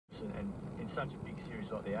such a big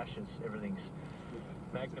series like the Ashes, everything's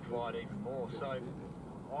magnified even more. So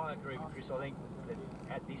I agree with Chris. I think that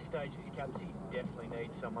at this stage of his captaincy, he definitely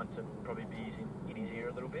needs someone to probably be in his ear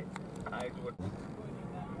a little bit. Hazelwood.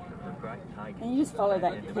 It's a great take. And you just follow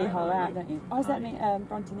that key hole out, don't you? Oh, is that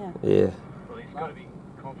Bronte now? Yeah. Well, he's got to be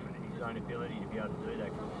confident in his own ability to be able to do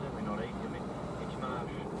that, because it's certainly not easy. I mean, Mitch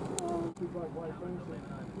Marsh.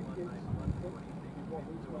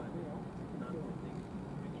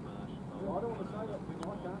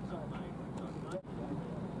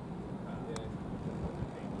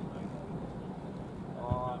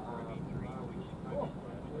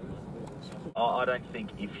 I don't think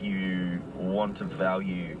if you want to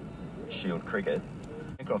value Shield cricket,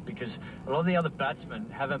 because a lot of the other batsmen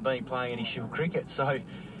haven't been playing any Shield cricket, so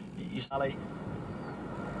you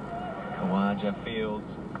Khawaja Fields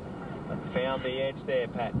found the edge there,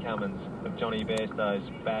 Pat Cummins of Johnny Bairstow's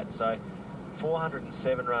bat. So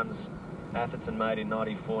 407 runs Atherton made in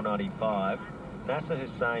 94-95. Nasser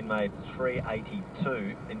Hussain made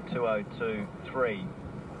 382 in 202-3.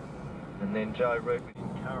 And then Joe Root with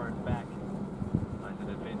his current back plays a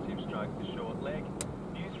defensive stroke to short leg.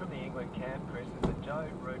 News from the England camp, Chris, is that Joe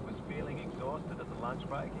Root was feeling exhausted at the lunch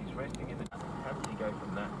break. He's resting in the... How does he go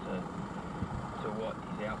from that to what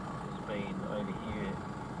his output has been over here?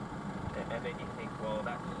 And then you think, well,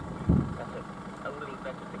 that's a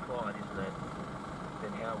decline, isn't it?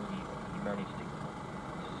 Then how will he manage to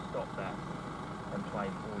stop that and play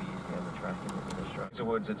 4 years down the track in Australia?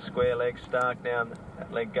 Woods at square leg, Stark now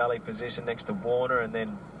at leg gully position next to Warner, and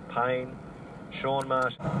then Payne, Sean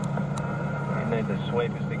Marsh. You need the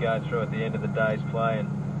sweepers to go through at the end of the day's play, and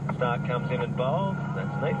Stark comes in and bowls.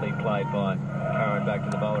 That's neatly played by Curran back to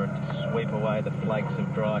the bowler and sweep away the flakes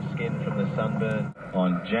of dry skin from the sunburn.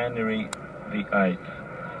 On January the 8th,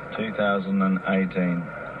 2018,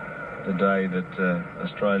 the day that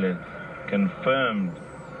Australia confirmed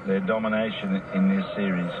their domination in this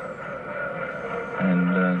series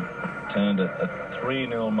and turned a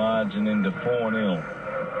 3-0 margin into 4-0.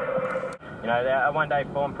 You know, our one-day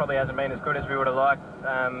form probably hasn't been as good as we would have liked,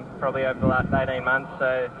 probably over the last 18 months.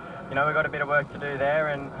 So, you know, we've got a bit of work to do there,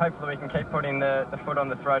 and hopefully we can keep putting the foot on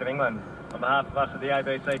the throat of England. On behalf of us at the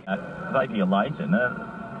ABC, Xavier Leighton,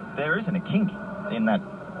 there isn't a kink in that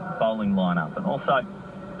bowling lineup, and also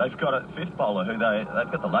they've got a fifth bowler who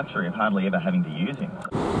they've got the luxury of hardly ever having to use him.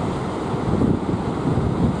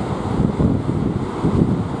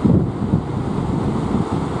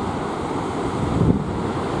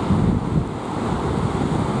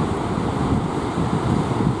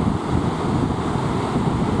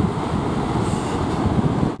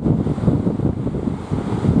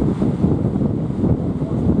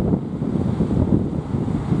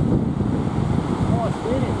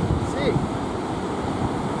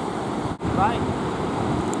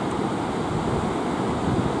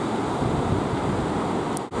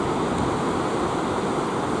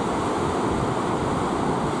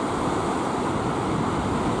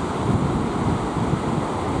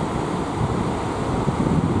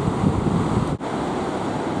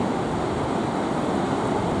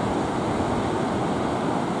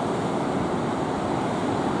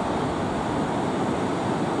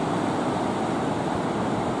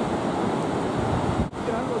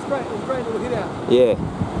 It was a great little hit out. Yeah.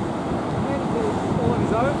 Man, he did it all on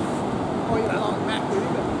his own. Oh, you know, like Mac with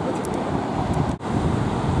him, but what's it doing?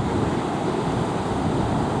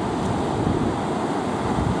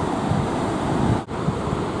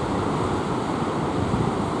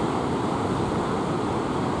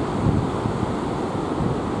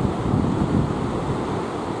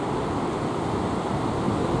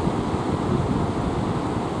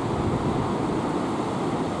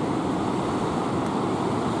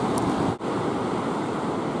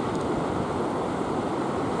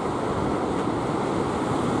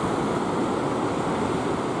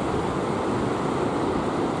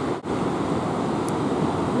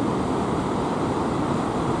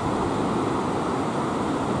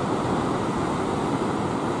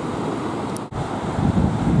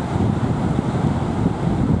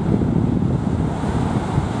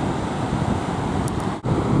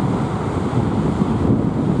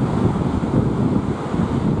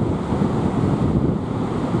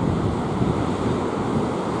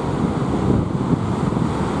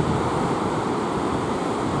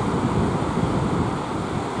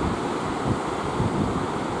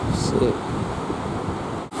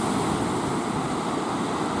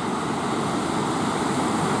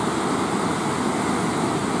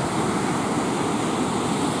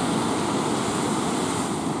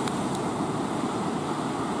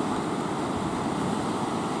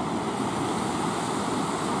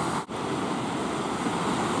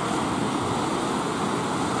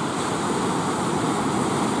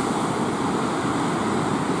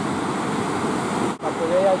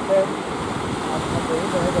 then at the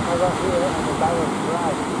end of I got here and the guy was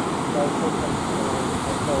right. So I took them,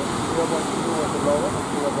 so 0.2 was the lower and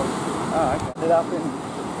 0.2. Oh, okay. Ended up in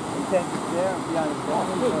intensive care and behind the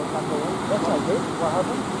family for a couple of weeks. That's not good. What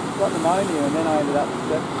happened? Got pneumonia and then I ended up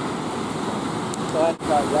with sepsis. So I had to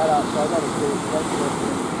take that up, so I got a serious hospital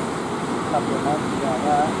for a couple of months ago.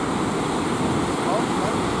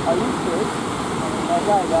 I used to. I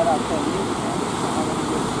gave that up 10 years ago.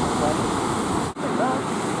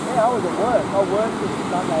 Yeah, I was at work. I worked till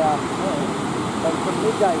Sunday afternoon. But from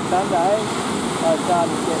midday Sunday, I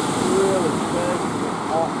started to get really thirsty and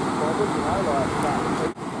hot and bothered, you know, like that.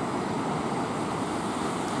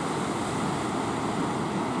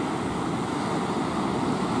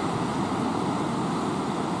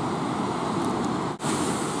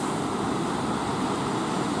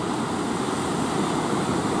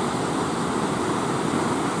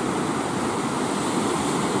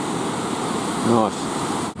 Nice.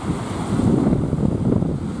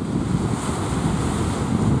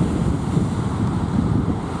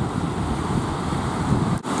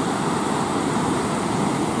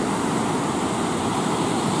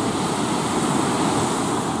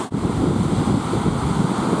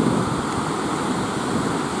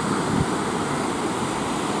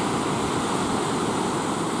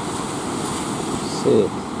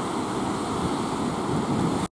 Sick.